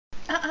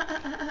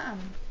am.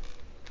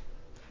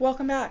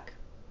 Welcome back.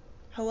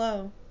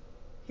 Hello.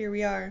 Here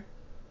we are.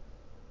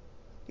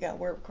 Yeah,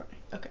 we're recording.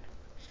 Okay.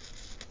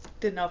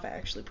 Didn't know if I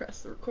actually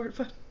pressed the record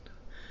button.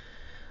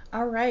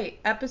 All right.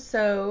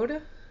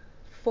 Episode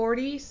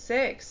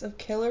 46 of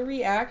Killer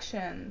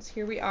Reactions.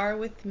 Here we are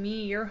with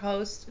me, your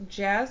host,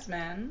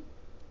 Jasmine.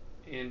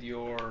 And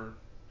your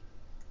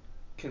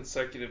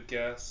consecutive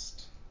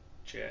guest,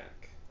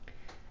 Jack.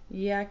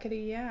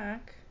 Yakety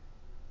yak.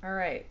 All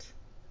right.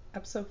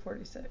 Episode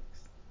 46.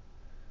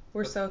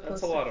 We're so close.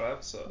 That's a lot of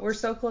episodes. We're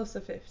so close to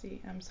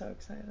 50. I'm so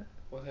excited.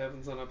 What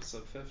happens on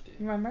episode 50?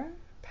 Remember?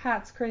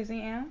 Pat's crazy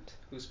aunt?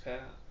 Who's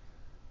Pat?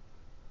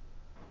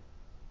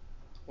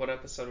 What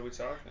episode are we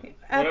talking?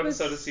 What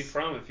episode is he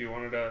from if you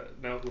wanted to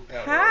know who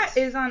Pat was? Pat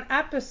is on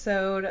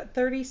episode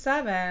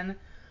 37.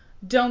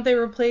 Don't they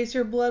replace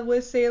your blood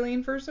with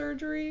saline for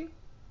surgery?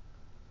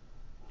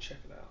 Check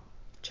it out.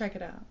 Check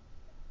it out.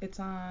 It's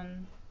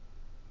on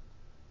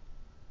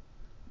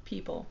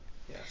People.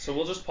 Yeah, so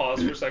we'll just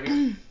pause for a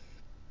second.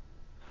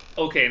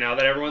 Okay, now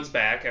that everyone's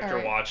back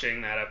after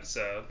watching that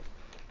episode.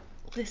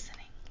 Listening.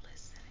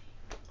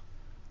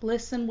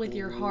 Listen with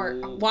your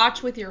heart.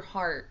 Watch with your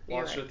heart.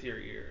 Watch with your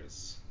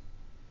ears.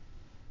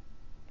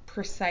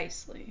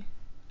 Precisely.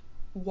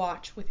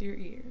 Watch with your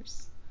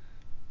ears.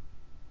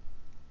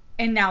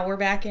 And now we're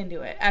back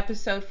into it.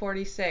 Episode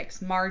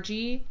 46.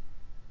 Margie,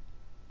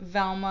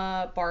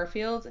 Velma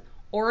Barfield.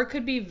 Or it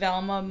could be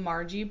Velma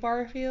Margie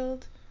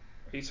Barfield.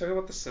 Are you talking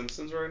about The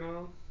Simpsons right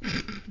now?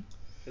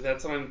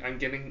 That's what I'm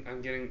getting.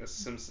 I'm getting a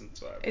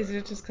Simpsons vibe. Is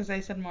it just because I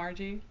said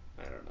Margie?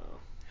 I don't know.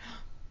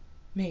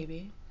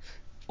 Maybe.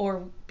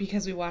 Or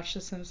because we watched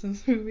the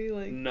Simpsons movie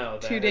no,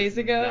 2 days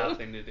ago. No,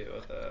 nothing to do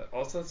with it.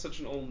 Also, it's such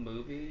an old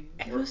movie.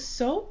 It was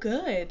so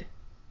good.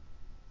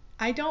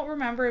 I don't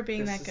remember it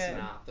being that good. This is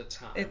not the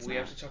time. We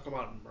have to talk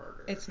about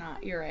murder. It's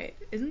not. You're right.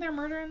 Isn't there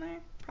murder in there?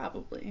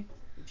 Probably.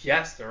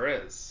 Yes, there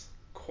is.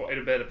 Quite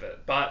a bit of it,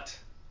 but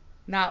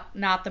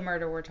not the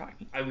murder we're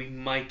talking. We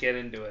might get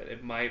into it.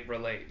 It might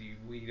relate.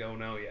 We don't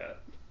know yet.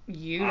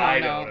 I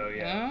don't know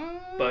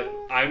yet. But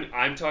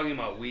I'm talking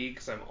about we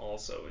because I'm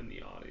also in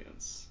the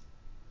audience.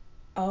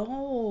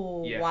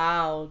 Oh, yeah.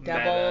 Wow.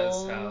 Meta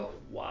as hell.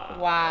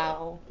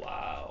 Wow.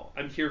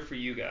 I'm here for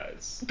you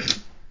guys.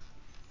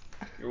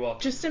 You're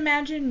welcome. Just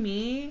imagine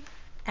me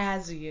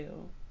as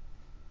you.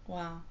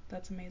 Wow,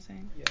 that's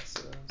amazing. Yes,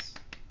 it is.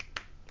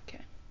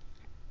 Okay.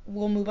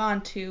 We'll move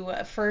on to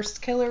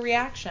first killer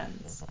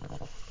reactions.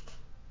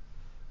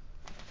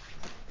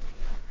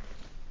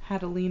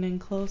 Had to lean in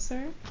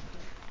closer.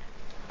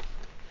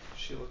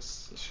 She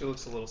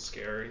looks a little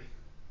scary.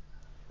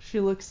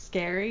 She looks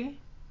scary?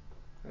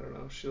 I don't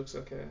know. She looks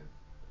okay.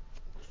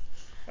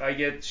 I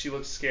get she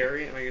looks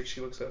scary, and I get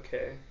she looks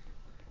okay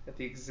at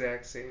the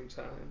exact same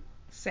time.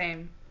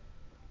 Same.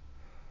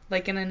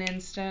 Like in an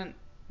instant.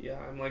 Yeah,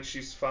 I'm like,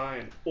 she's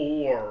fine.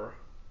 Or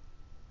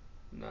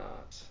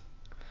not.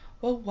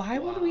 Well, why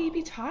would we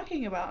be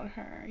talking about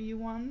her? You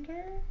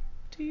wonder?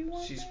 Do you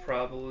wonder? She's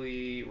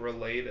probably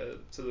related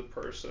to the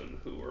person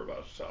who we're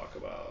about to talk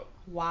about.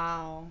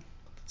 Wow.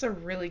 That's a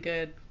really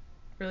good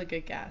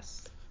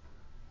guess.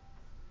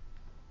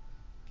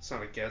 It's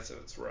not a guess if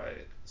it's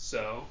right.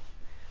 So?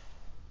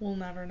 We'll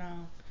never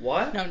know.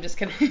 What? No, I'm just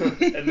kidding.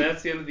 And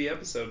that's the end of the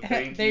episode.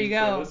 Thank you you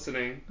for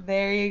listening.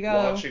 There you go.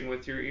 Watching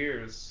with your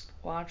ears.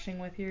 Watching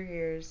with your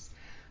ears.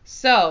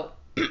 So,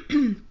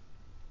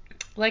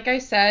 like I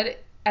said,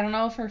 I don't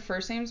know if her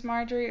first name's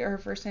Marjorie or her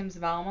first name's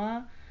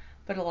Velma,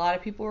 but a lot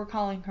of people were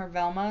calling her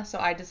Velma, so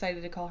I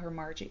decided to call her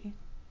Margie.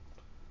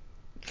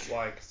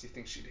 Why? Because you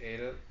think she'd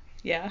hate it?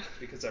 Yeah.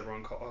 Because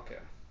everyone okay.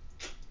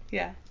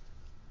 Yeah.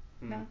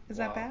 No? Is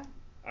that bad?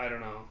 I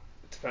don't know.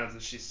 It depends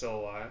if she's still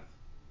alive.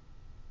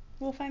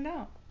 We'll find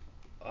out.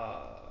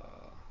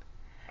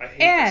 I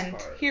hate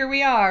this part. Here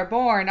we are,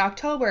 born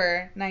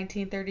October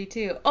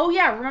 1932. Oh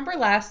yeah, remember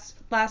last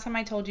time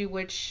I told you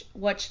what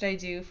should I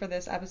do for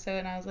this episode,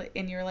 and I was like,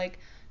 and you're like,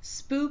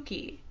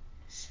 spooky.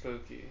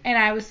 Spooky. And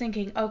I was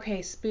thinking,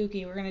 okay,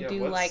 spooky. We're gonna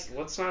do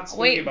what's not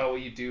spooky about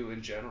what you do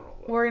in general?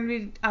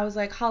 Though? I was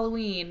like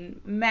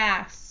Halloween,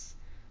 masks,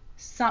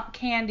 some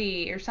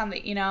candy or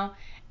something, you know.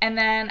 And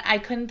then I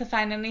couldn't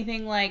find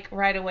anything like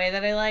right away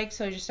that I liked,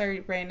 so I just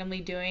started randomly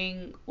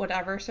doing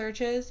whatever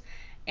searches.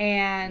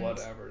 And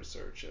whatever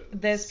searches.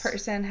 This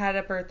person had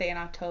a birthday in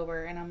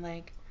October, and I'm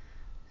like,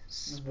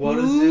 spooky. What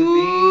does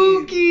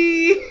it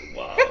mean?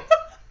 Wow.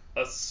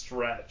 A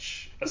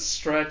stretch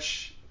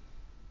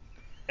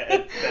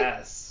at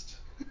best.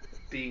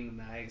 Being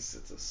nice,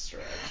 it's a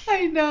stretch.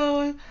 I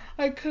know.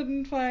 I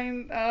couldn't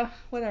find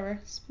whatever.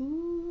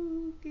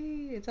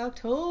 Spooky. It's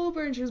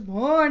October, and she was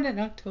born in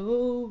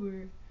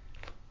October.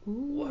 Ooh.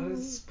 What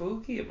is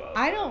spooky about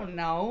I that? don't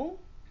know.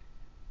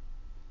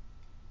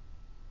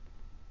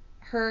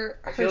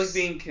 I feel like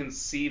being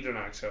conceived in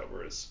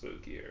October is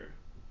spookier.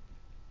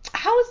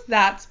 How is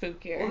that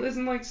spookier? Well,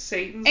 isn't like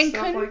Satan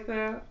stuff like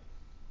that?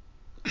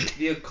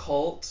 The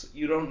occult,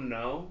 you don't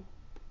know.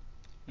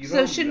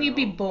 So shouldn't you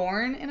be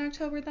born in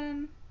October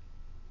then?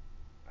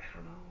 I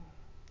don't know.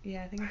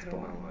 Yeah, I think it's I don't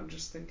born. know. I'm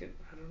just thinking.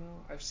 I don't know.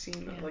 I've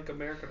seen Yeah. like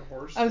American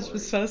Horror I Story. was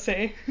just gonna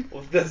say.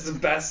 Well, that's the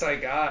best I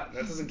got.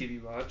 That doesn't give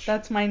you much.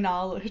 That's my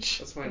knowledge.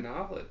 That's my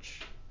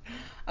knowledge.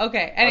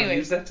 Okay, I'll anyways.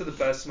 use that to the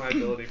best of my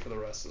ability for the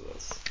rest of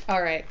this.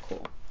 Alright,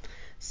 cool.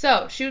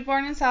 So, she was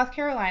born in South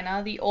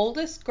Carolina, the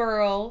oldest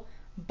girl,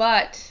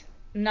 but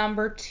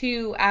number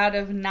 2 out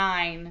of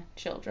 9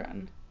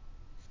 children.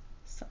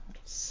 So.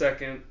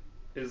 Second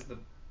is the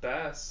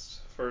best.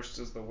 First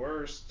is the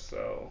worst.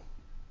 So,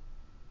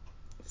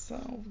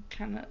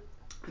 kind of.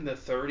 in the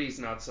 30s,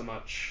 not so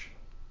much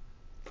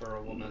for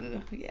a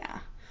woman. Yeah.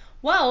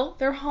 Well,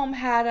 their home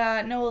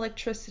had no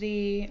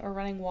electricity or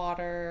running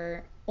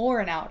water or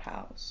an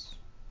outhouse.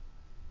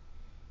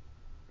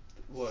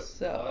 What?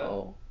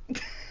 So.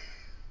 What?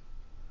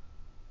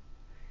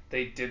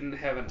 They didn't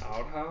have an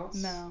outhouse?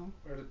 No.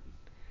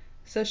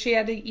 So she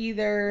had to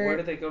either. Where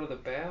did they go to the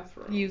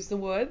bathroom? Use the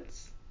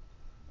woods.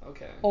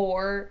 Okay.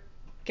 Or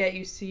get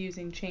used to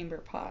using chamber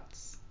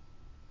pots.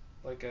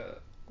 Like a.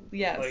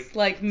 Yes,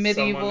 like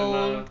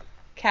medieval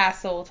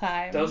castle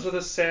times. Those are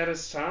the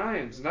saddest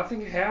times.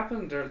 Nothing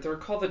happened. They're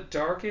called the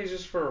Dark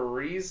Ages for a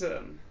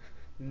reason.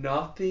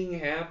 Nothing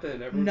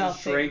happened. Everyone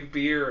just drank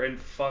beer and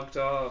fucked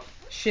off.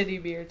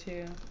 Shitty beer,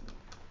 too.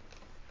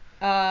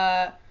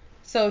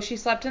 So she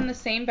slept in the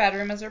same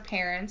bedroom as her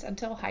parents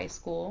until high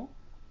school.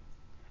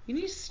 You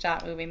need to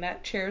stop moving.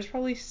 That chair is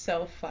probably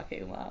so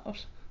fucking loud.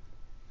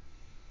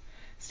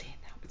 Stay in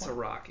that one. It's a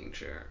rocking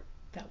chair.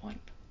 That one.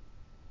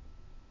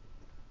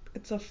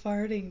 It's a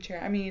farting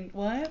chair. I mean,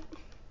 what?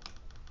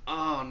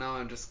 Oh, no,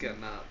 I'm just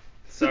getting up.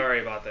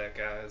 Sorry about that,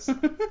 guys.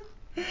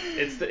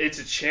 It's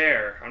a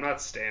chair. I'm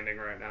not standing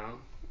right now.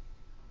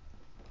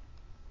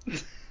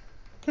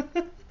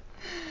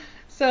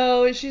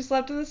 So she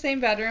slept in the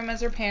same bedroom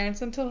as her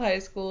parents until high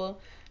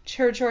school.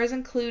 Her chores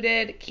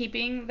included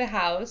keeping the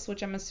house,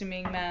 which I'm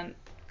assuming meant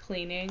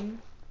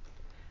cleaning.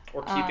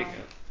 Or keeping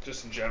it,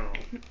 just in general.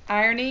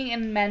 Ironing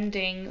and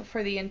mending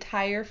for the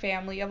entire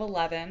family of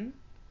 11.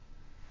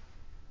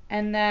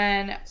 And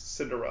then...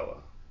 Cinderella.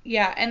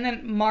 Yeah, and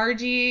then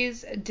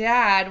Margie's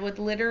dad would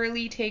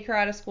literally take her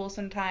out of school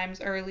sometimes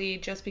early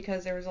just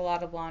because there was a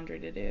lot of laundry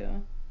to do.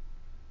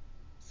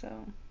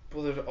 So...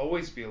 Well, there'd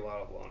always be a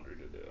lot of laundry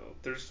to do.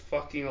 There's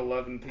fucking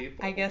 11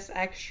 people. I guess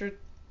extra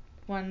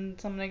when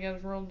somebody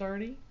gets real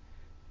dirty.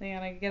 They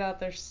gotta get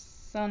out their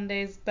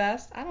Sunday's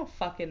best. I don't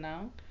fucking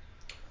know.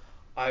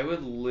 I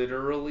would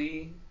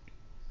literally...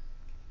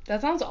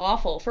 That sounds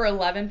awful. For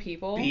 11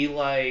 people? Be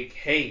like,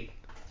 hey,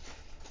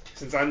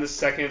 since I'm the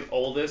second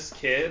oldest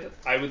kid,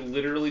 I would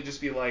literally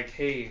just be like,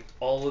 hey,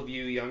 all of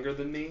you younger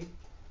than me,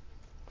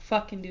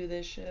 fucking do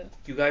this shit.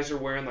 You guys are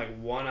wearing like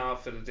one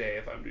outfit a day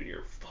if I'm doing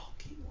your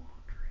fucking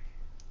laundry.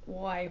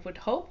 Well, I would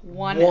hope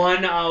one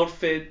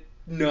outfit.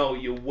 No,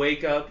 you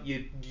wake up,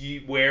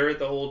 you wear it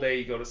the whole day,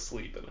 you go to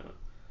sleep in it.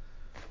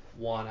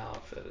 One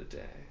outfit a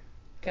day.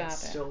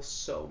 That's still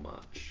so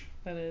much.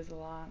 That is a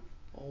lot.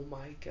 Oh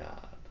my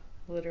god.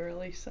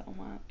 Literally so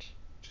much.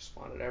 Just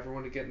wanted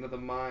everyone to get into the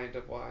mind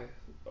of why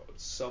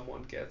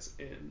someone gets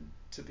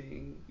into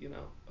being,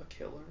 a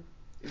killer.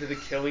 Into the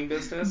killing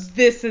business.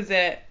 This is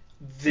it.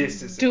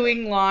 This is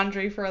doing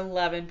laundry for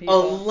 11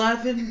 people.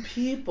 11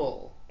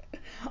 people.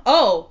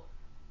 Oh,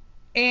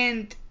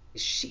 and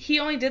he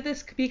only did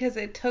this because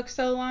it took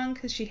so long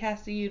because she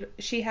had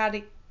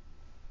to.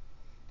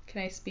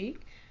 Can I speak?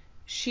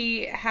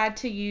 She had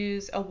to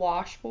use a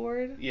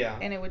washboard. Yeah.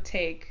 And it would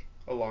take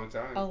a long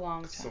time.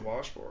 It's a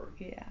washboard.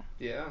 Yeah.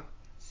 Yeah.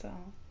 So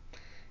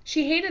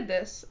she hated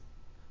this,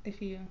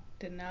 if you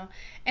didn't know.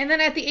 And then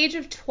at the age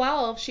of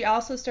 12, she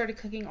also started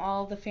cooking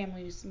all the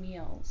family's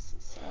meals.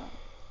 So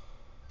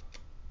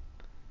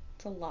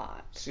it's a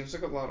lot. Seems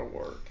like a lot of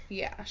work.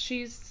 Yeah,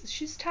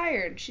 she's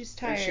tired. She's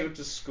tired. And she went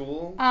to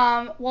school?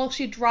 Well,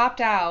 she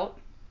dropped out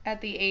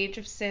at the age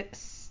of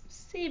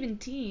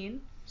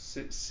 17.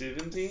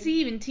 17?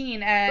 17.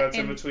 That's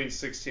in between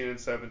 16 and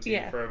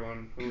 17 for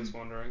everyone who was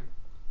wondering.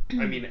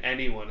 I mean,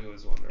 anyone who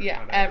was wondering.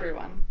 Yeah,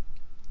 everyone.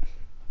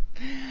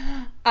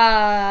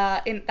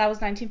 That was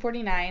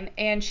 1949,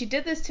 and she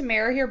did this to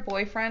marry her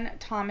boyfriend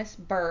Thomas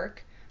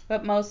Burke,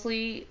 but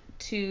mostly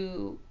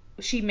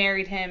she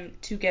married him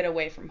to get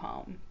away from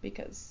home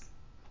because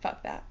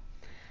fuck that.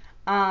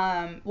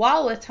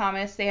 While with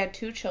Thomas, they had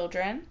 2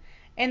 children,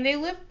 and they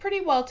lived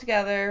pretty well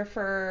together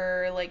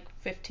for like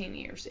 15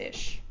 years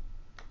ish.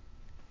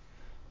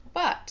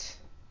 But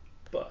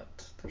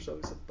there's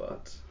always a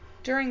but.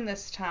 During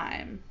this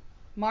time,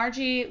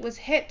 Margie was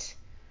hit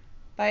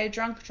by a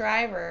drunk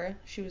driver.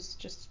 She was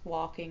just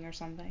walking or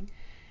something.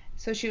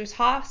 So she was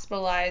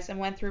hospitalized and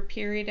went through a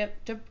period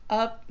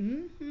of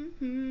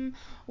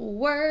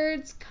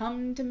words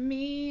come to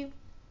me.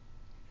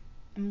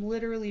 I'm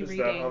literally reading.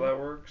 Is that how that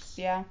works?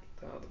 Yeah.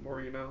 The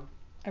more you know.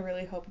 I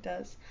really hope it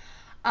does.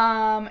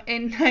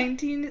 In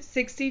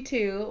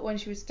 1962, when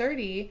she was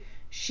 30,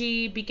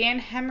 she began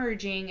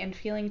hemorrhaging and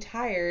feeling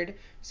tired,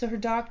 so her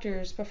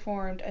doctors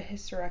performed a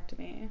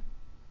hysterectomy.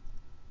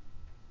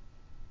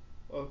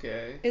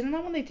 Okay. Isn't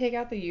that when they take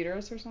out the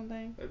uterus or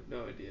something? I have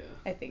no idea.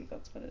 I think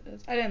that's what it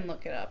is. I didn't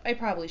look it up. I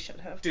probably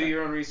should have. Do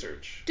your own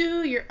research.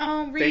 Do your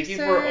own research. Thank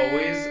you for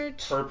always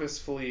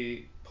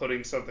purposefully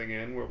putting something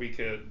in where we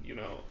could,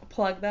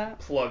 plug that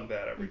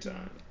every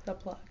time. The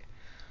plug.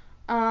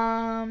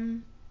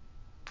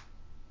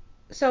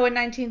 So in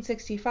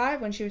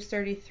 1965, when she was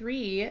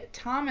 33,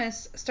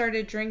 Thomas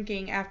started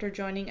drinking after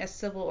joining a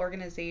civil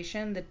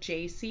organization, the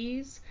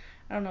Jaycees.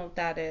 I don't know what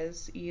that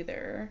is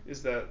either.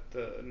 Is that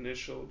the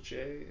initial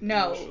J?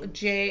 No,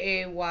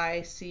 Jaycees.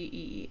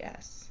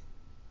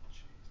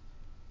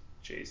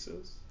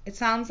 Jaycees? It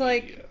sounds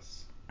like,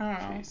 yes. I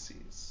don't know.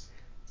 Jaycees.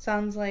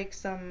 Sounds like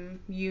some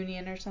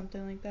union or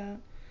something like that.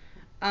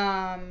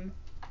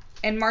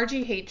 And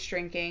Margie hates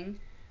drinking.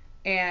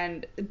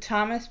 And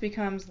Thomas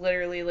becomes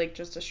literally like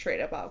just a straight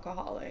up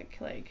alcoholic.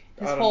 Like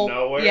his out of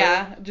nowhere?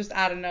 Yeah, just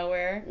out of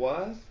nowhere.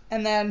 What?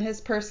 And then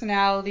his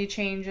personality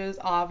changes,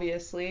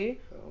 obviously.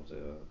 That'll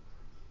do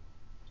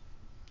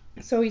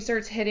it. So he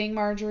starts hitting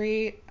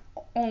Marjorie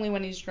only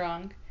when he's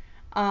drunk.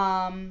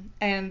 And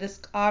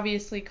this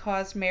obviously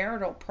caused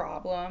marital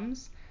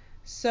problems.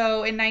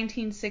 So in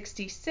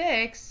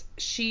 1966,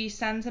 she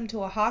sends him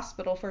to a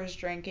hospital for his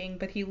drinking,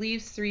 but he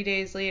leaves 3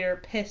 days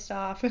later pissed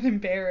off and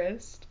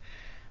embarrassed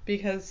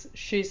because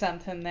she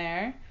sent him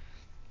there.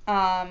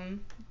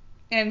 And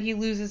he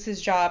loses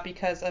his job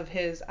because of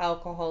his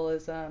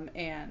alcoholism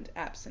and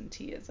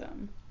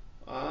absenteeism.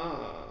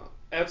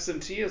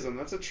 Absenteeism,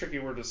 that's a tricky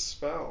word to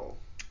spell.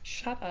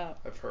 Shut up.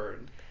 I've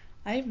heard.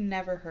 I've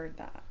never heard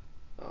that.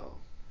 Oh.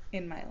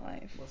 In my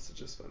life. Must have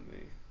just been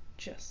me.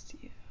 Just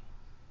you.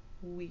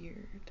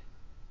 Weird.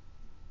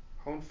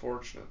 How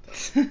unfortunate,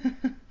 though.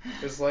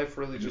 His life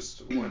really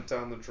just went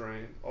down the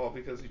drain, all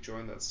because he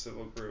joined that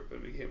civil group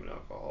and became an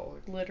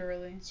alcoholic.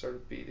 Literally.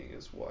 Started beating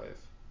his wife.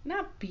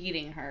 Not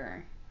beating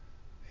her.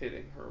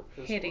 Hitting her.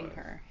 Hitting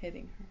her.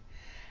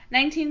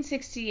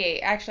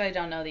 1968. Actually, I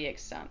don't know the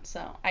extent, so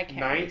I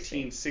can't.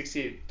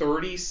 1968.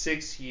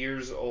 36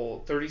 years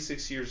old.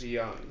 36 years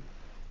young.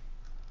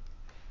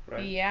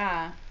 Right?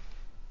 Yeah.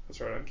 That's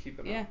right. I'm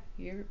keeping up. Yeah.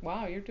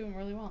 You're doing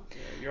really well. Yeah,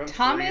 you're on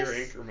 3-year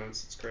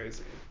increments. It's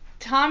crazy.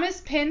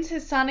 Thomas pins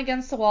his son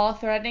against the wall,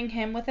 threatening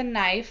him with a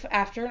knife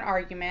after an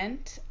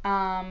argument.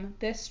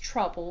 This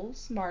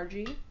troubles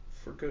Margie.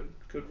 For good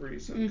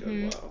reason.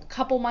 Mm-hmm. Good wow. A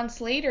couple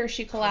months later,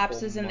 she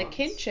collapses in the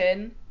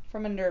kitchen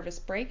from a nervous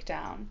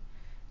breakdown.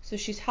 So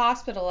she's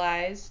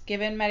hospitalized,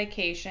 given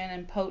medication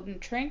and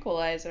potent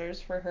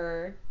tranquilizers for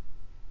her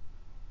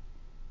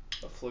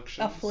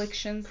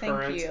afflictions.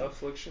 Thank you.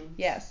 Afflictions.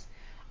 Yes.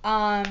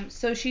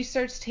 So she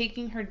starts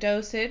taking her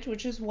dosage,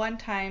 which is one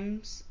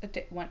time a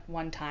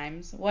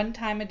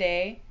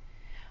day.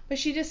 But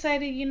she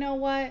decided, you know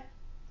what?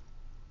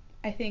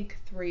 I think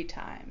 3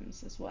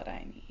 times is what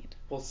I need.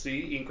 Well,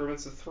 see,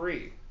 increments of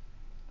 3.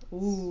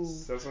 Ooh.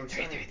 That's what I'm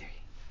saying. 3.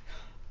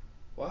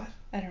 What?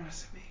 I don't know.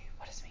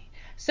 What does it mean?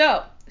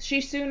 So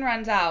she soon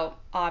runs out,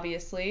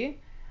 obviously,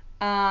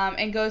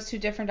 and goes to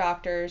different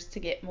doctors to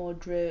get more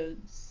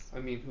drugs. I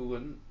mean, who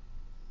wouldn't?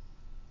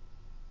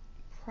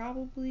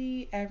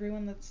 Probably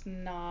everyone that's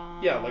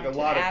not. Yeah, like a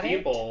lot of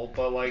people,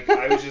 but like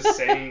I was just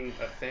saying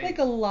a thing. Like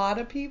a lot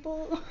of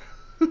people.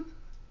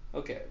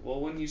 Okay,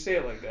 well when you say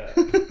it like that,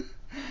 when you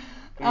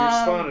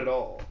respond at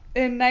all.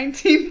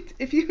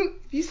 If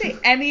you say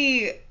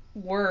any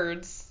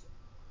words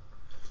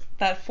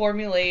that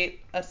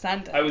formulate a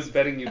sentence. I was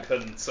betting you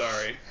couldn't.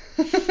 Sorry.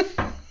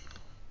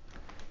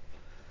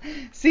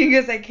 Seeing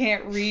as I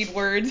can't read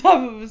words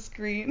off of a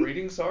screen.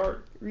 Reading's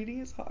hard. Reading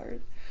is hard.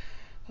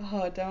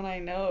 Oh, don't I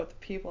know the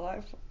people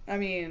I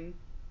mean,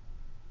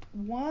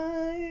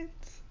 what?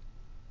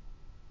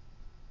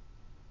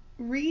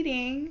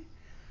 Reading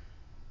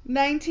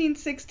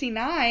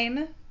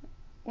 1969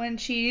 when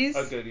she's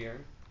a good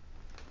year.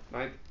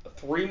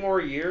 3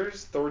 more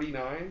years,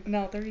 39?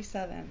 No,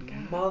 37.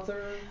 God.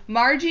 Mother.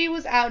 Margie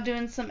was out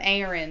doing some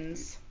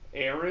errands.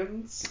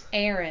 Errands?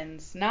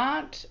 Errands,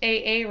 not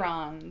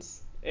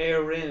aarons.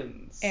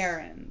 Errands.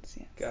 Errands,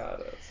 yes.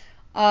 Got it.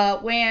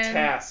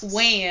 Tasks.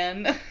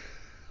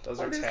 Those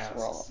are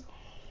tasks.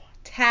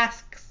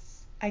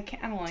 Tasks. I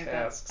don't like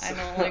tasks. That.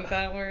 I don't like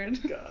that word.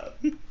 God.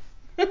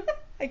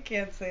 I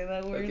can't say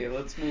that word. Okay,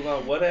 let's move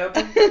on. What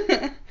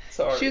happened?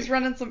 Sorry. She was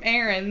running some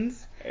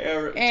errands.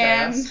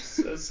 Tasks,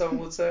 as some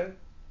would say.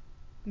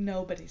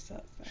 Nobody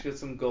says that. She had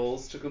some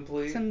goals to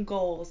complete. Some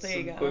goals. There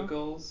you go. Some quick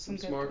goals. Some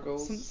smart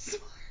goals. Some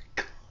smart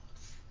goals.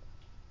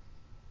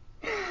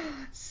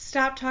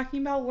 Stop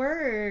talking about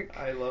work.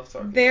 I love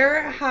talking about work.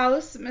 Their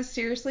house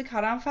mysteriously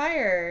caught on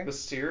fire.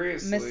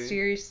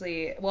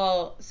 Mysteriously.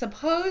 Well,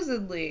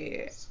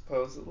 supposedly.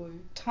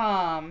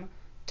 Tommy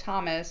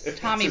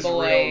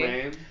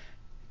Boy.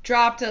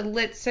 Dropped a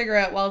lit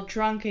cigarette while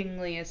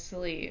drunkenly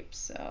asleep.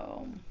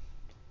 So,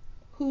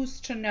 who's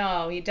to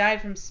know? He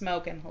died from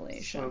smoke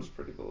inhalation. Sounds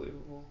pretty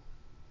believable.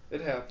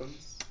 It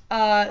happens.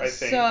 I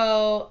think.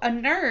 So, a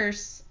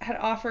nurse had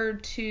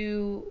offered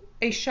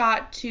a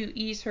shot to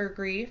ease her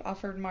grief,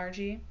 offered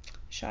Margie,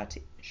 shot to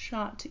ease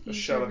A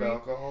shot her of grief.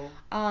 alcohol?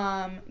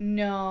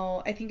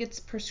 No, I think it's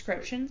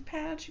prescription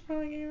pads she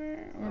probably gave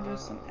her, or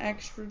just some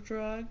extra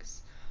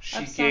drugs. She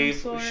of some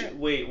sort.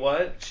 Wait,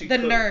 what? The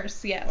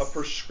nurse, yes. A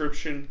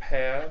prescription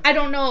pad? I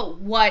don't know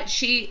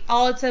what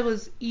all it said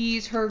was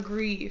ease her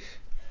grief,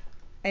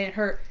 and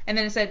then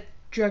it said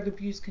drug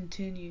abuse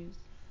continues.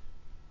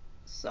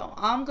 So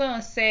I'm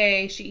gonna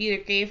say she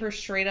either gave her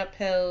straight up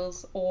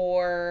pills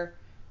or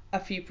a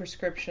few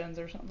prescriptions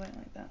or something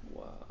like that.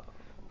 Wow.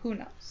 Who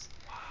knows?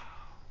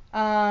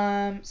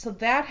 Wow. So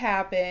that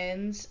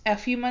happens. A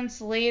few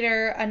months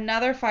later,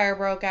 another fire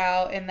broke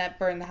out and that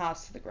burned the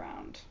house to the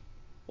ground.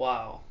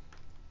 Wow.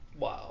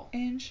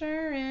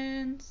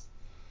 Insurance.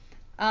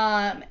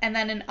 And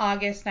then in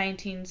August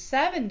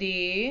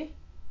 1970.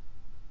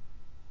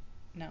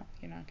 No,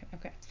 you're not gonna.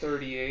 Okay.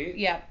 38.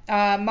 Yeah.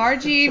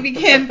 Margie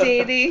began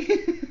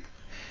dating.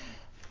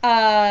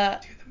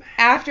 A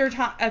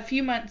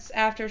few months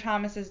after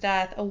Thomas's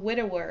death, a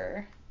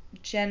widower,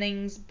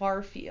 Jennings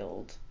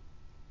Barfield.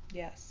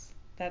 Yes,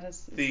 that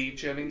is the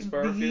Jennings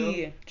Barfield.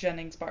 The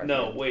Jennings Barfield.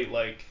 No, wait,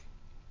 like.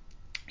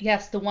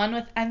 Yes, the one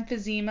with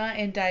emphysema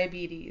and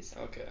diabetes.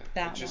 Okay.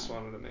 I just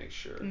wanted to make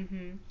sure.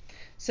 Mm-hmm.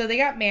 So they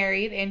got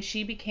married, and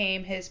she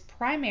became his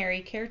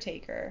primary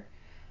caretaker.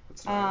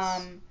 That's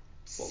nice.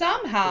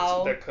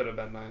 Somehow. That could have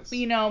been nice.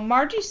 You know,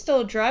 Margie's still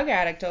a drug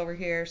addict over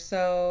here,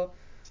 so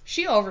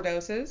she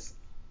overdoses.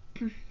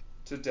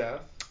 To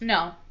death?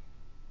 No.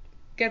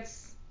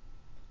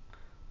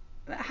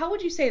 How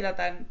would you say that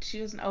then? She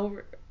doesn't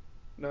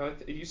No,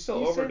 you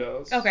still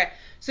overdose. Okay,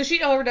 so she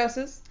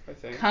overdoses. I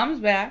think.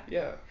 Comes back.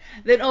 Yeah.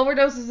 Then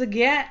overdoses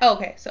again.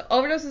 Okay, so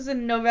overdoses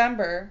in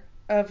November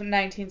of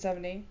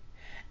 1970.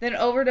 Then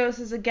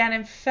overdoses again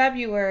in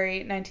February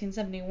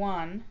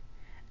 1971.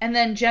 And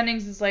then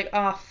Jennings is like,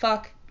 oh,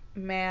 fuck,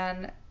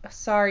 man.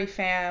 Sorry,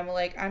 fam.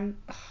 Like, I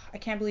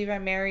can't believe I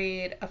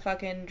married a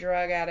fucking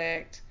drug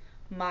addict.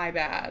 My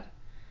bad.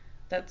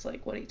 That's,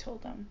 like, what he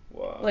told them.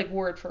 Wow. Like,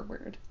 word for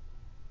word.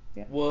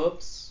 Yeah.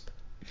 Whoops.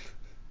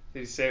 Did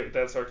you say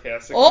that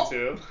sarcastically,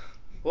 too?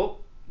 Oh,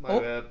 my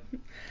bad.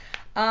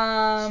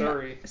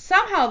 Sorry.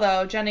 Somehow,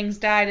 though, Jennings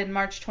died on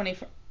March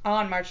 21st,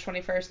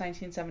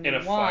 1971. In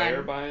a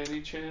fire, by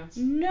any chance?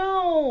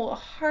 No,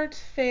 heart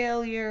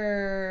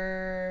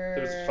failure.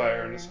 There was a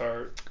fire in his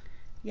heart.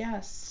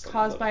 Yes,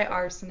 caused by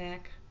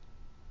arsenic.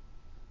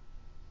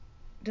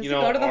 Does it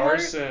go to the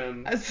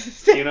arson.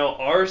 Heart?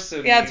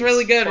 Arson. Yeah, it's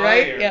really good, fire.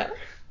 Right? Yeah.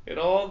 It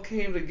all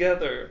came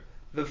together.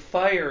 The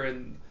fire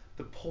and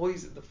the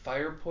poison. The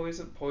fire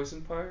poison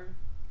fire?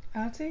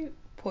 I would say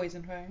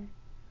poison fire.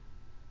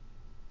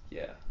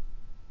 Yeah.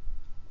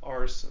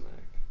 Arsenic.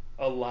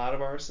 A lot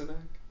of arsenic?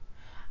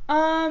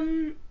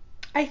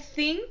 I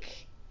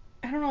think,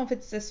 I don't know if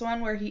it's this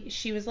one where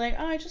she was like,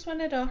 oh, I just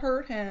wanted to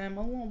hurt him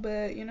a little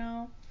bit,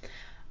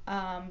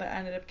 but I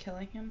ended up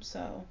killing him,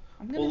 so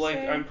I'm gonna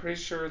say. I'm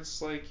pretty sure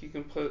it's like you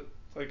can put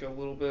like a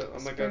little bit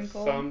on like a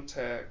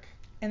thumbtack.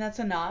 And that's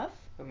enough?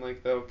 And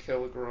like that'll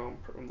kill a grown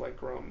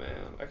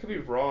man. I could be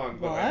wrong,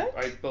 but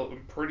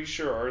I'm pretty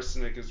sure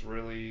arsenic is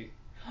really.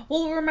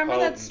 Well, remember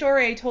that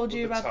story I told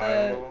you about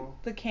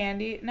the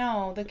candy?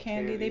 No, the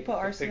candy they put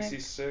arsenic. The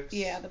Pixie Sticks?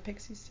 Yeah, the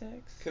Pixie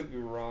Sticks. Could be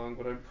wrong,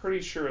 but I'm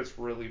pretty sure it's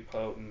really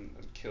potent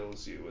and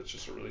kills you with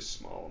just a really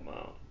small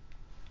amount.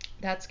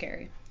 That's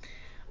scary.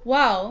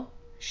 Well,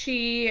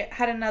 she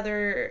had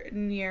another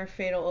near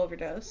fatal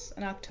overdose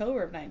in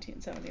October of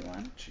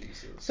 1971.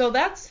 Jesus. So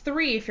that's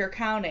 3 if you're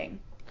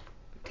counting.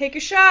 Take a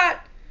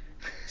shot!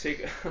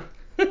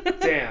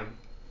 Damn.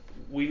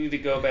 We need to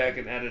go back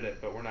and edit it,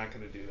 but we're not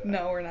going to do that.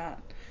 No, we're not.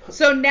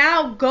 So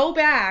now go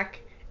back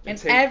and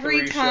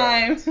every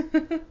time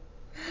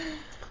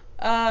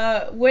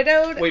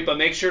widowed. Wait, but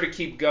make sure to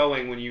keep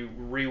going when you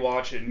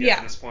rewatch it and get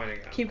to this point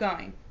again. Keep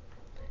going.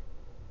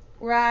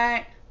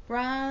 Right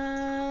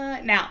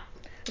now.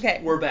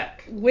 Okay. We're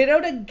back.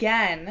 Widowed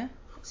again.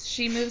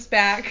 She moves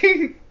back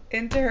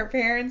into her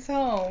parents'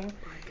 home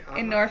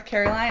in North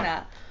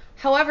Carolina.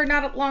 However,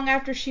 not long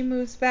after she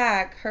moves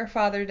back, her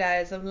father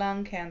dies of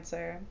lung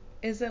cancer.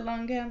 Is it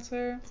lung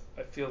cancer?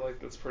 I feel like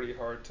that's pretty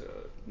hard to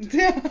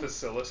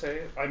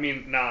facilitate. I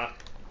mean, not.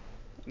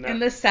 In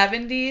the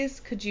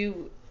 70s, could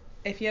you,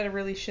 if you had a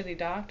really shitty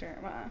doctor?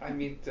 I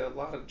mean, a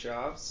lot of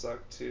jobs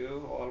suck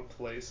too. A lot of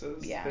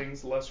places. Yeah.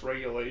 Things, less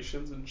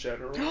regulations in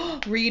general.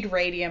 Read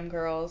Radium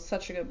Girls.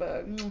 Such a good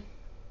book.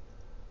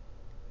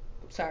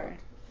 Sorry.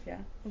 Yeah,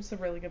 it was a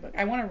really good book.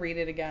 I want to read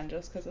it again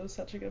just because it was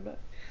such a good book.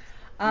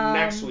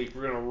 Next week,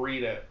 we're going to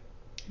read it.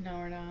 No,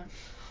 we're not.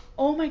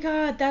 Oh my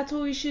god, that's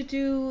what we should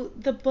do.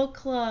 The book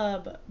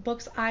club.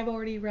 Books I've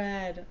already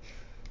read.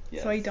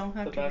 Yes, so I don't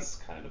have the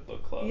best kind of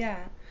book club. Yeah.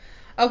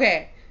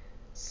 Okay.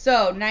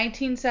 So,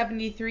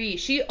 1973.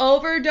 She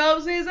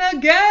overdoses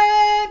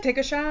again. Take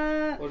a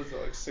shot. What is it,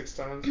 like 6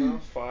 times now?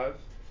 5?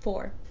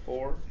 4.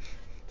 4?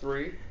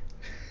 3?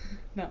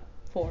 No,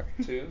 4.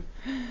 2?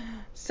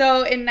 So,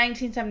 in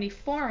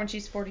 1974, when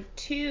she's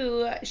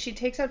 42, she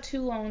takes out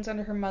 2 loans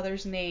under her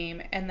mother's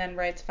name and then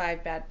writes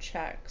 5 bad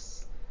checks.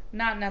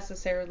 Not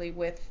necessarily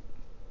with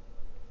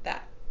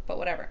that, but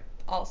whatever.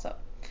 Also.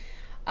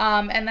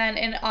 And then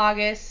in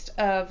August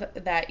of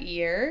that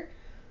year,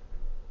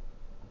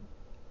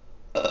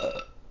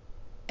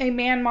 a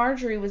man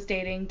Marjorie was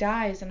dating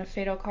dies in a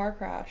fatal car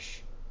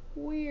crash.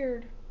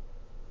 Weird.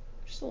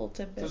 Just a little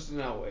tidbit. There's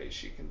no way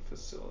she can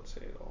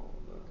facilitate all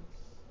of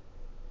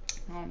this.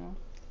 I don't know.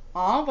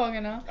 I don't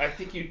fucking know. I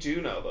think you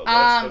do know, though.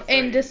 That's the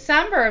thing. In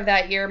December of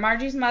that year,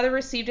 Margie's mother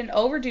received an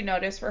overdue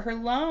notice for her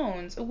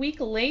loans. A week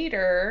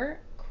later,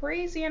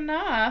 crazy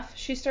enough,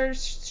 she started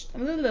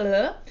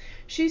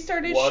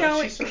What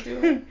showing. Did she start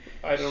doing?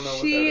 I don't know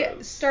what that is.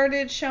 She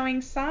started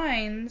showing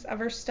signs of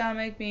her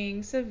stomach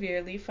being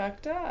severely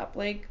fucked up,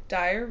 like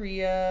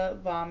diarrhea,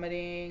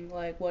 vomiting,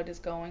 like what is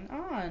going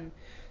on.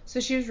 So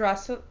she was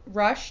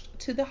rushed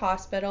to the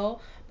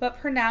hospital, but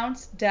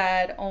pronounced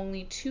dead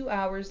only 2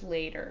 hours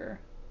later.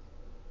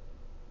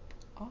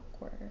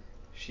 Awkward.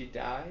 She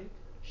died?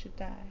 She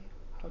died.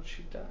 How'd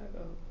she die?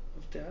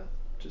 Of death?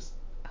 Just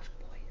of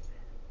poison.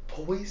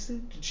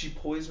 Poison? Did she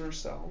poison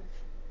herself?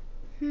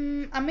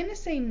 I'm gonna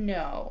say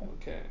no.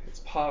 Okay,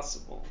 it's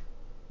possible.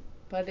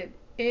 But it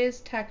is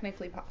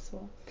technically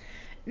possible.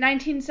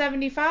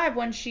 1975,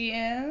 when she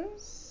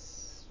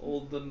is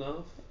old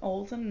enough.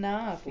 Old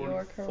enough. 44?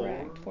 You're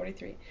correct.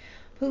 43.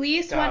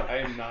 Police God, I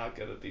am not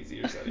good at these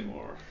years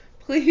anymore.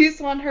 Police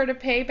want her to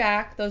pay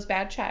back those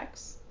bad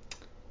checks.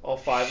 All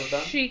 5 of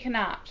them? She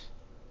cannot.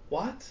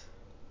 What?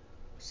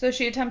 So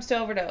she attempts to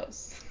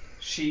overdose.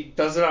 She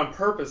does it on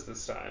purpose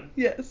this time.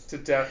 Yes. To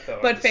death, though.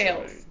 But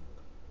fails.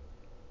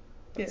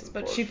 Yes,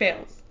 but she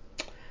fails.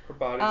 Her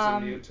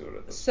body's immune to it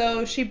at this point.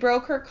 So she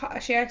broke her. I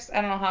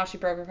don't know how she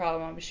broke her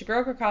collarbone, but she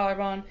broke her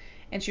collarbone,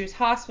 and she was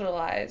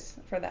hospitalized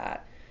for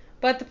that.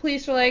 But the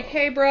police were like,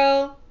 "Hey,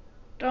 bro,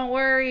 don't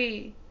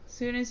worry. As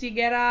soon as you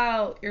get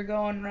out, you're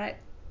going right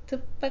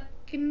to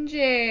fucking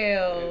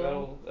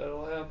jail." Hey,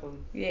 that'll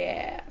happen.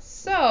 Yeah.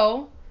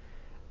 So,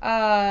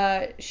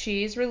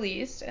 she's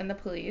released, and the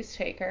police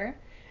take her.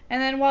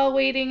 And then while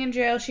waiting in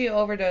jail, she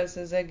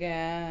overdoses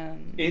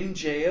again. In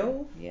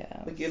jail?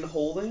 Yeah. Like in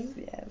holding?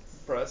 Yes.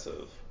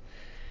 Impressive.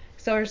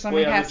 So her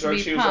stomach has to be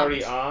pumped. Wait, on the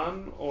drug she was already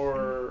on,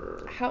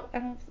 or? I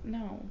don't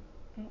know.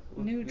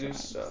 New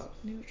drugs. Stuff.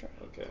 New drugs.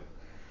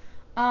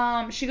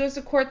 Okay. She goes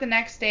to court the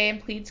next day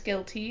and pleads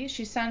guilty.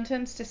 She's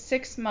sentenced to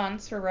 6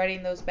 months for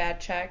writing those bad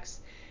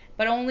checks,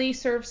 but only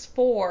serves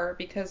 4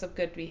 because of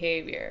good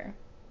behavior.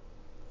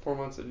 4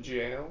 months in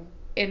jail?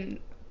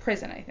 In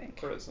prison, I think.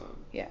 Prison.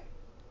 Yeah.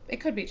 It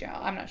could be jail.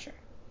 I'm not sure.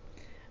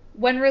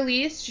 When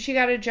released, she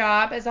got a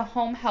job as a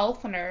home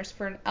health nurse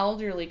for an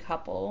elderly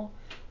couple,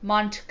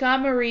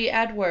 Montgomery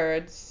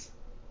Edwards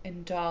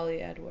and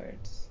Dolly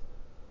Edwards,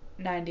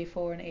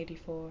 94 and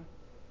 84.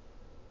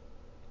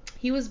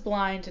 He was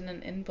blind and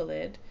an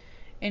invalid,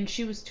 and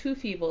she was too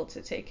feeble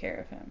to take care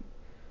of him.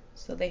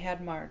 So they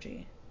had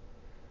Margie.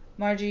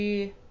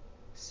 Margie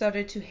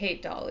started to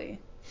hate Dolly.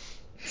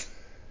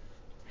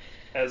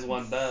 As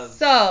one does.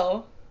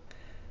 So,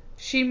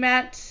 she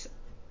met...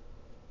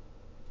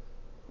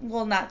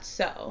 Well, not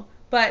so.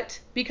 But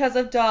because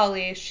of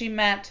Dolly, she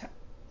met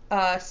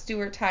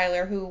Stuart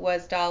Tyler, who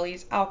was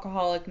Dolly's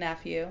alcoholic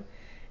nephew.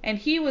 And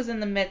he was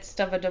in the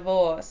midst of a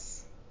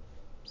divorce.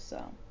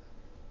 So,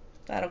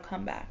 that'll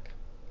come back.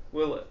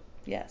 Will it?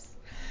 Yes.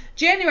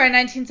 January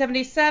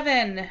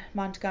 1977,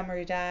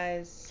 Montgomery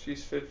dies.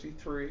 She's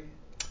 53.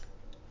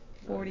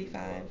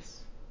 45.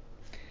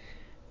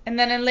 And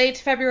then in late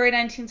February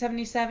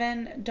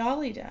 1977,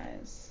 Dolly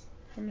dies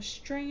from a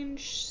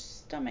strange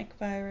stomach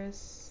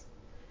virus.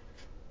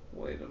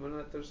 Wait a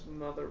minute, there's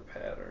another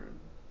pattern.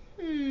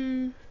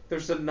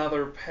 There's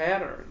another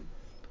pattern.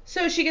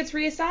 So she gets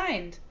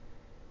reassigned.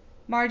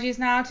 Margie's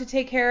now to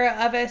take care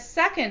of a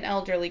second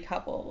elderly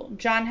couple,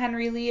 John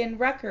Henry Lee and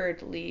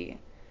Record Lee.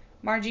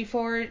 Margie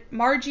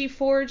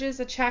forges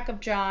a check of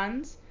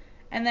John's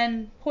and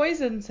then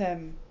poisons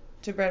him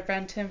to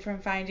prevent him from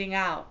finding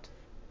out.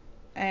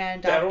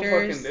 And that'll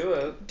fucking do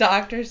it.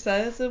 Doctor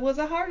says it was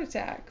a heart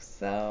attack,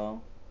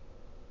 so...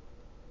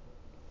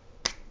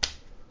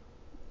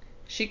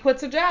 She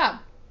quits her job.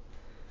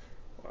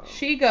 Wow.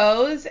 She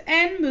goes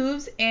and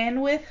moves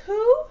in with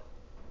who?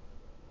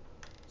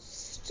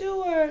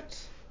 Stuart.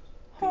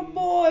 Her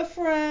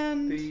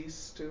boyfriend. The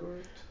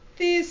Stuart?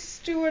 The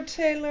Stuart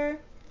Taylor.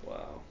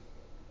 Wow.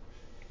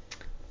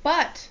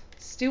 But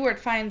Stuart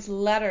finds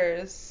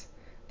letters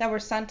that were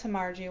sent to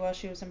Margie while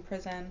she was in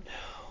prison. No.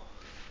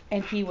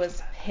 And he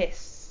was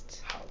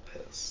pissed. How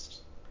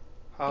pissed?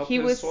 How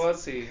pissed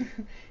was he?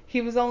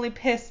 He was only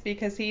pissed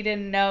because he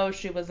didn't know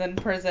she was in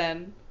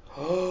prison.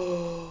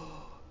 Oh,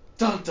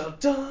 dun dun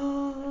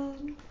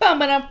dun. Bum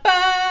ba dum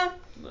bum.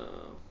 No.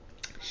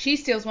 She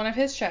steals one of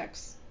his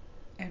checks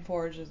and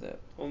forges it.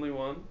 Only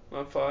one,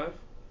 not 5.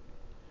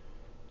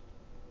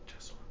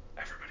 Just one.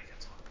 Everybody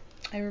gets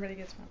one. Everybody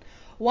gets one.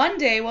 One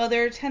day while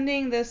they're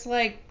attending this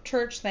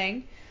church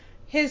thing,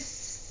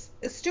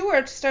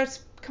 Stuart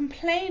starts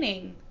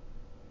complaining.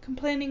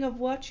 Complaining of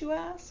what, you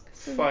ask?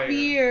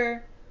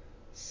 Severe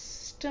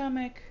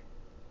stomach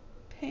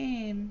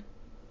pain.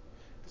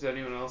 Is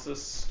anyone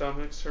else's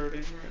stomachs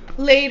hurting right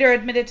now? Later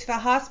admitted to the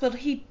hospital,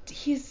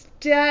 he's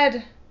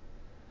dead.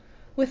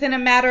 Within a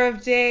matter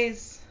of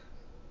days,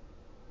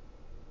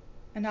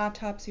 an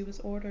autopsy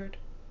was ordered.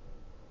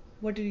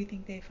 What do you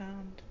think they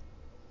found?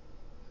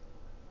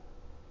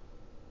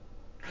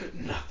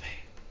 Nothing.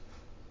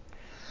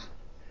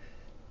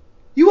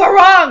 You are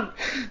wrong!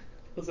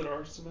 Was it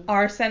arsenic?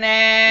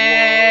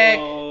 Arsenic!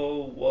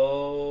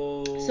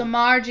 Whoa. So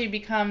Margie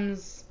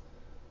becomes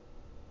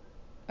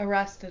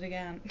arrested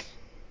again.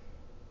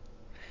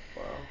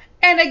 Wow.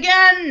 And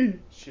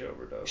again! She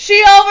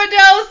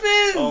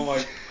overdoses. Oh my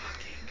fucking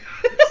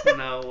god. There's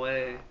no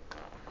way.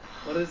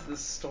 What is this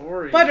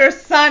story? But her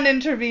son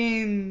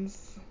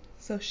intervenes.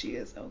 So she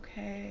is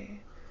okay.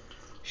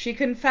 She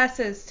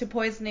confesses to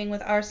poisoning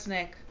with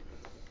arsenic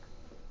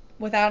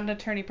without an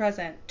attorney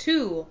present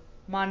to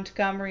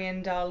Montgomery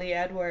and Dolly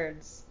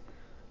Edwards,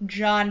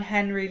 John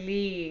Henry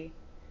Lee,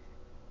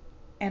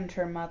 and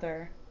her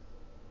mother.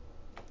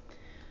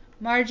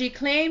 Margie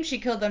claimed she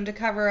killed them to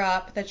cover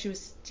up that she was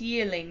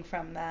stealing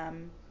from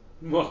them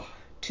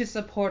to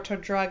support her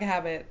drug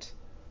habit.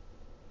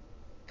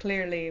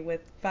 Clearly,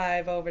 with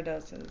 5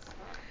 overdoses.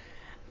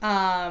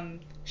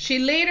 She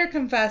later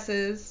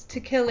confesses to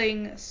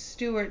killing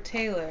Stuart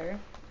Taylor,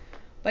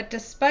 but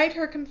despite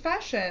her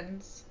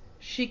confessions,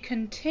 she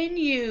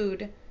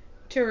continued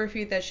to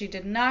refute that she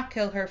did not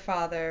kill her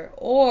father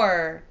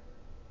or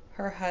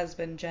her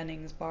husband,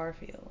 Jennings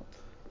Barfield.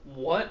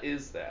 What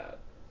is that?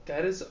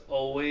 That is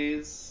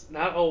always,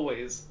 not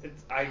always.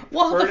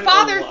 Well, the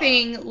father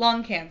thing,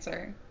 lung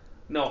cancer.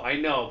 No, I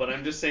know, but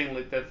I'm just saying,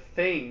 like, the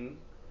thing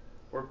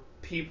where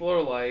people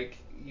are like,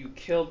 you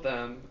killed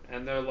them,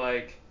 and they're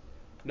like,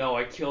 no,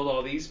 I killed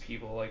all these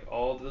people, like,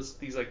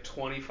 these, like,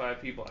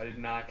 25 people. I did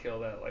not kill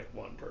that, like,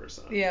 one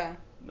person. Yeah.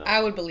 No.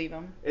 I would believe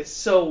him. It's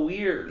so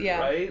weird, yeah.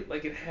 Right?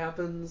 Like, it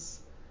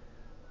happens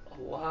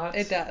a lot.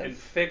 It does. In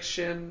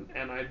fiction,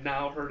 and I've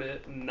now heard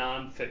it in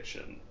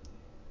non-fiction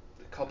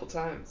a couple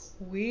times.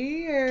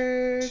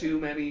 Weird. Too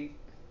many.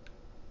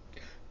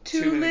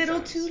 Too little,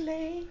 times. Too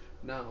late.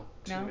 No,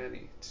 too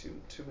many. Too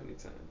many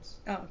times.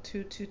 Oh,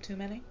 too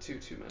many? Too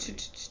many.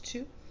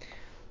 Two?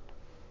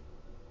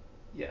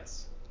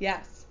 Yes.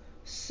 Yes.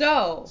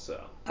 So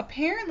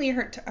apparently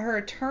her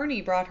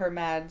attorney brought her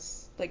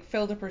meds, like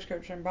filled a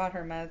prescription, brought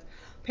her meds.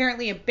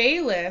 Apparently a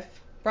bailiff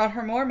brought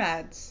her more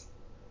meds.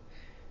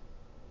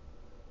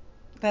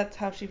 That's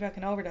how she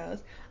fucking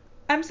overdosed.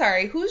 I'm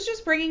sorry, who's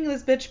just bringing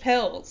this bitch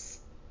pills?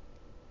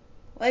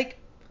 Like,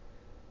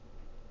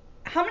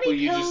 how many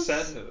pills? Well, you just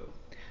said who.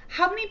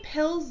 How many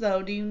pills,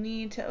 though, do you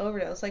need to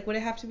overdose? Like, would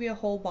it have to be a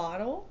whole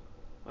bottle?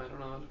 I don't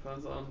know. It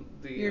depends on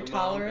your amount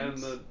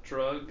tolerance and the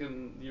drug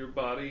and your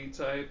body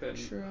type and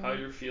how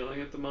you're feeling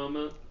at the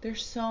moment.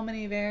 There's so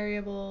many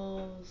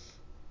variables.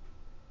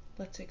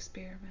 Let's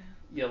experiment.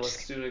 Yeah,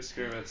 let's do an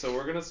experiment. So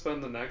we're going to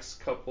spend the next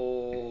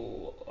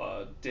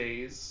couple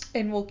days.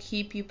 And we'll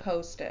keep you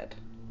posted.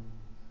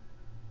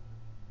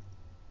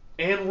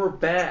 And we're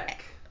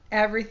back.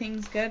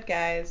 Everything's good,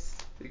 guys.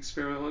 The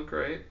experiment went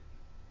great.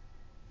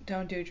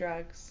 Don't do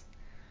drugs.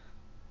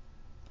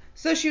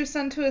 So she was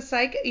sent to a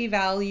psych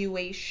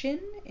evaluation,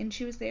 and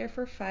she was there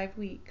for 5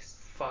 weeks.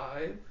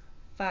 5?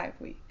 5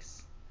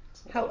 weeks.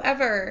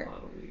 However,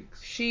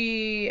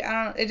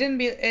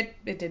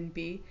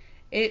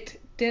 it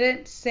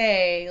didn't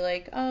say,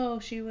 like, oh,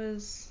 she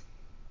was,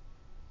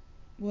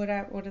 what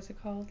is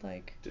it called?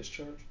 Like,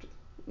 discharged?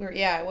 Or,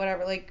 yeah,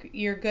 whatever, like,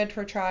 you're good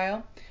for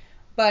trial.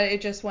 But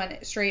it just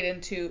went straight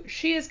into,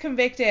 she is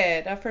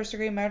convicted of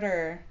first-degree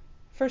murder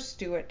for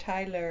Stuart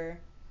Taylor.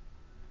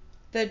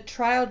 The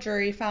trial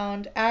jury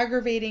found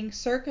aggravating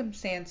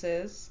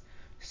circumstances,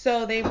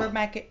 so they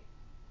recommended,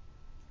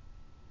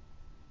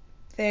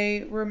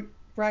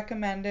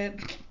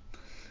 I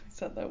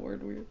said that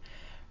word weird,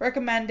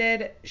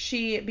 recommended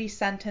she be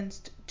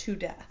sentenced to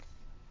death.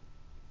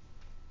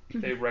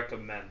 They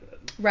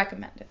recommended.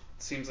 Recommended.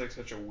 Seems like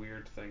such a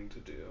weird thing to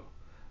do.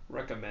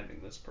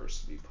 Recommending this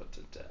person be put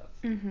to death.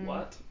 Mm-hmm.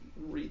 What?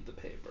 Read the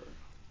paper.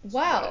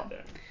 Well,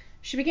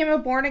 she became a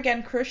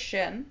born-again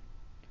Christian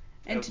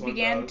and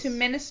began to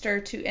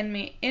minister to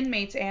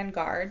inmates and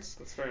guards.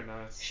 That's very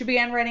nice. She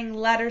began writing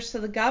letters to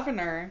the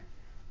governor,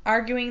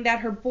 arguing that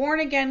her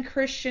born-again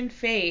Christian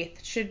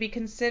faith should be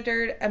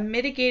considered a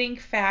mitigating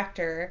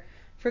factor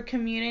for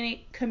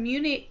commuting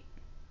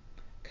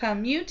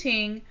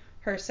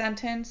her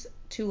sentence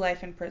to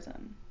life in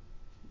prison.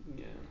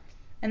 Yeah.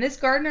 And this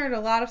garnered a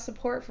lot of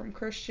support from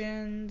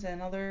Christians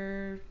and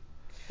other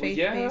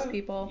faith-based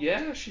people.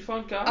 Yeah, she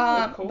found God,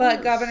 of course.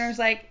 But governor's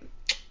like,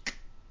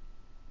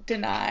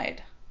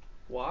 denied.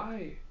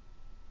 Why?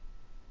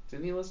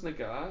 Didn't he listen to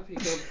God? He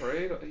could have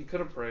prayed. He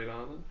could have prayed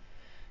on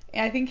it.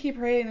 I think he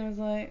prayed and was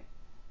like,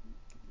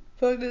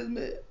 fuck this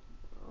bitch.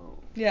 Oh.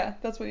 Yeah,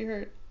 that's what he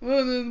heard.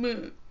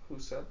 Who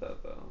said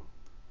that, though?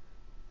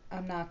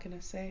 I'm not going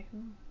to say who.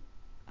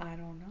 I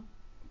don't know.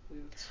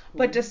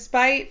 But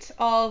despite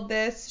all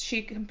this,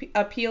 she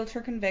appealed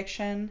her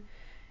conviction,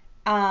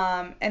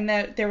 and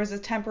that there was a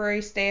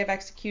temporary stay of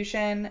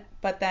execution,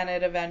 but then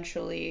it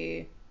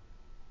eventually,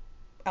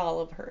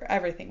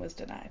 everything was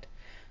denied.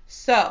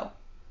 So,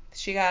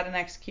 she got an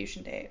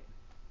execution date.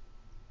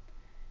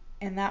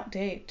 And that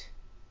date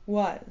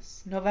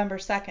was November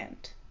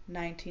 2nd,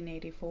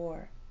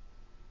 1984,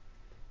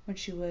 when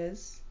she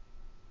was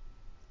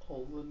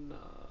Old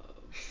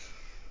enough.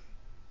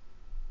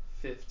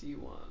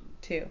 51.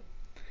 2.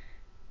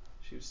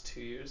 She was 2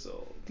 years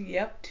old.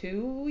 Yep,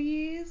 2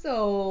 years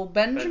old.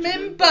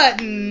 Benjamin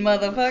Button.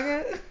 Button,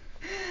 motherfucker.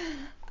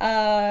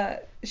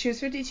 She was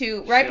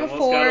 52. Right she before.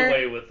 Almost got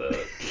away with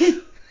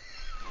it.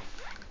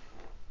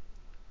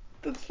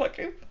 That's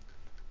fucking.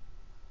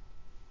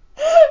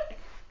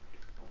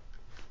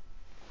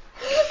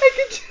 I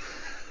could.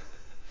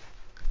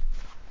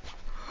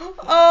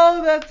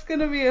 Oh, that's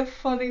gonna be a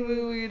funny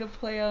movie to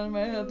play out in my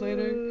head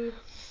later.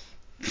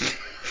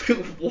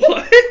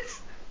 What?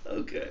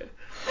 Okay.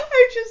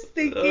 I'm just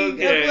thinking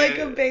Okay. of like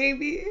a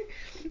baby.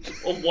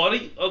 Well, what?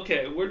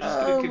 Okay, we're just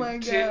Oh gonna my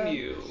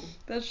continue. God.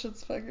 That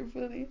shit's fucking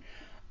funny.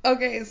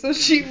 Okay, so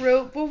she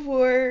wrote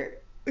before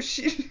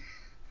she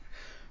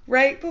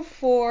right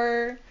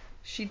before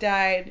she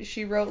died,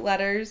 she wrote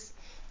letters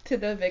to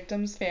the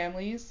victims'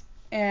 families,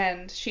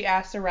 and she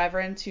asked a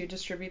reverend to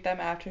distribute them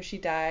after she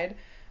died,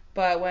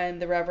 but when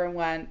the reverend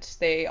went,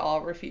 they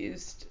all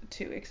refused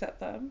to accept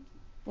them.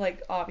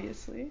 Like,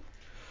 obviously.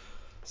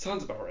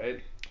 Sounds about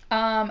right.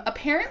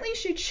 Apparently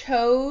she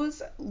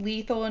chose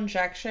lethal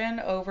injection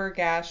over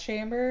gas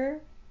chamber.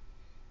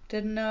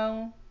 Didn't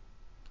know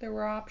there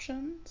were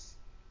options,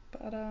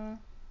 but That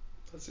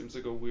seems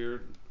like a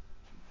weird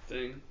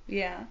thing.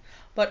 yeah.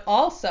 But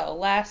also,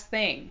 last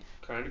thing,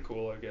 Kind of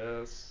cool, I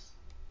guess.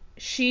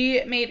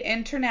 she made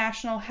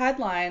international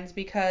headlines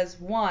because,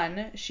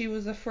 one, she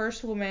was the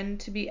first woman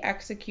to be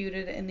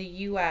executed in the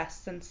U.S.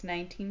 since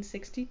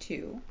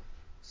 1962,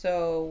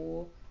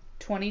 so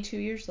 22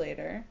 years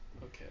later.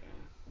 Okay.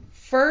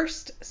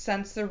 First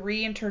since the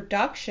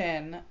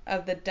reintroduction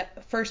of the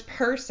first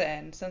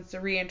person since the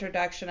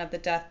reintroduction of the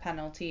death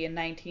penalty in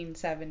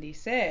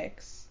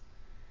 1976.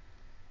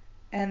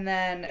 And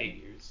then 8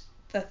 years.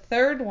 the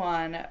third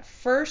one,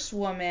 first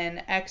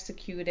woman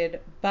executed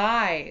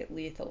by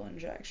lethal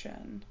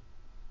injection.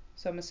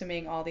 So I'm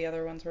assuming all the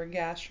other ones were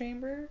gas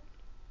chamber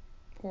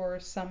or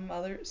some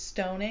other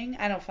stoning.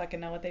 I don't fucking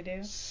know what they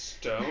do.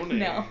 Stoning.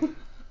 No.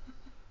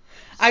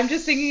 I'm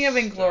just thinking of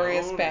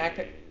Inglorious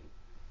back.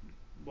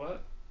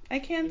 What? I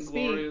can't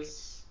Inglorious.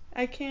 speak.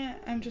 I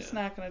can't. I'm just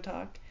Yeah. not gonna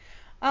talk.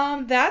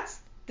 That's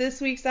this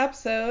week's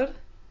episode.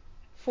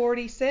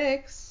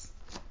 46,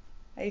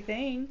 I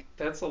think.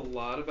 That's a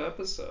lot of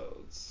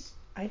episodes.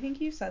 I think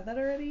you said that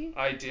already.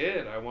 I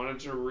did. I wanted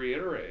to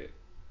reiterate.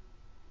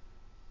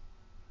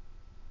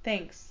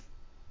 Thanks.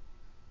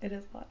 It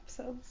is a lot of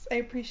episodes. I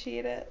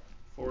appreciate it.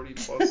 40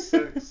 plus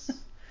 6.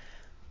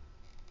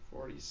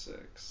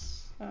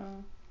 46.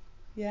 Oh,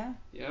 yeah.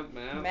 Yep,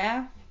 math.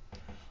 Math.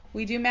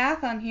 We do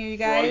math on here, you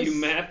For all guys. you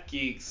math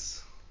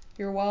geeks.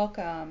 You're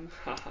welcome.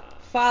 Haha.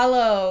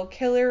 Follow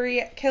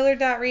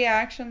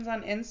killer.reactions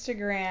on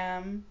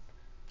Instagram.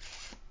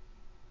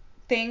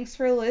 Thanks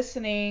for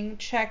listening.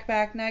 Check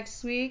back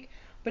next week,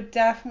 but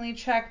definitely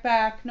check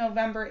back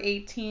November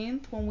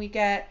 18th when we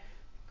get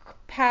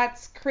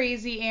Pat's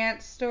crazy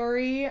aunt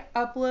story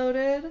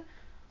uploaded.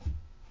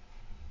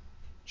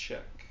 Check.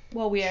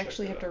 Well, we Check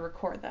actually it have to out.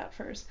 record that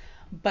first.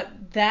 But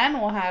then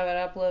we'll have it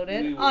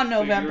uploaded We will on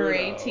November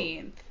figure it out.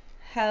 18th.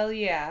 Hell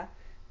yeah.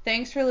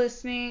 Thanks for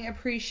listening.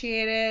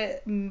 Appreciate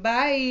it.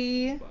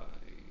 Bye. Bye.